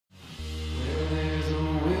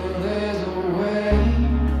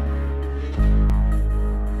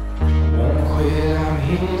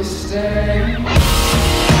stay.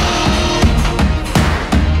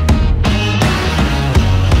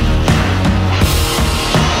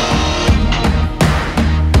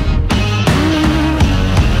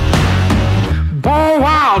 Born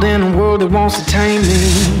wild in a world that wants to tame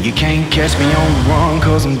me. You can't catch me on the run,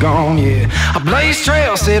 cause I'm gone, yeah. I blaze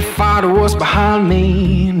trails, set fire to what's behind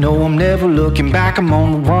me. No, I'm never looking back, I'm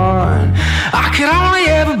on the run. I could only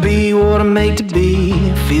ever be what I'm made to be.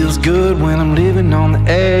 It feels good when I'm living on the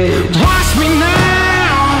edge. Watch me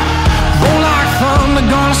now, roll like thunder,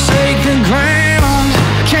 gonna shake the ground.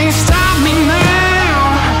 Can't stop me now,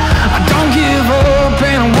 I don't give up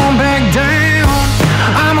and I won't back down.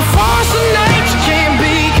 I'm a force of nature, can't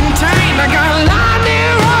be contained. I got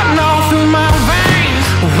lightning running all through my veins.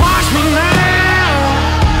 Watch me now,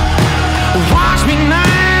 watch me now.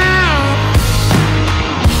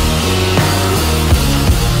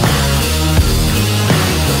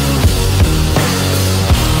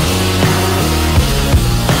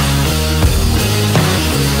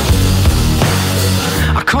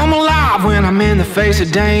 I come alive when I'm in the face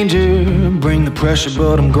of danger. Bring the pressure,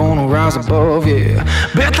 but I'm gonna rise above, yeah.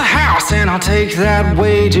 Bet the house and I'll take that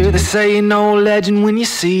wager. They say you know a legend when you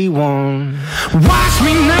see one. Watch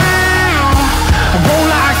me now, I roll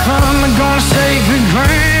like thunder, gonna shake the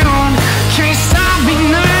ground. Can't stop me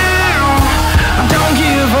now, I don't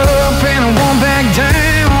give up and I won't back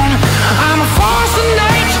down. I'm a force of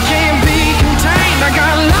nature, can't be contained. I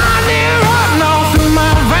got lightning running all through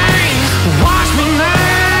my veins. Watch me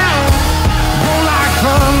now, roll like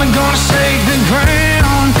thunder, gonna shake the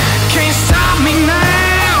ground. Can't stop me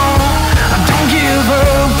now, I don't give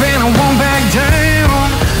up and I won't back down.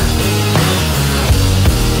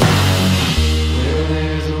 Where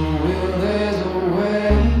there's a will, there's a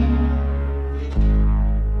way.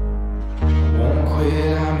 I won't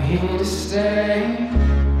quit, I'm here to stay.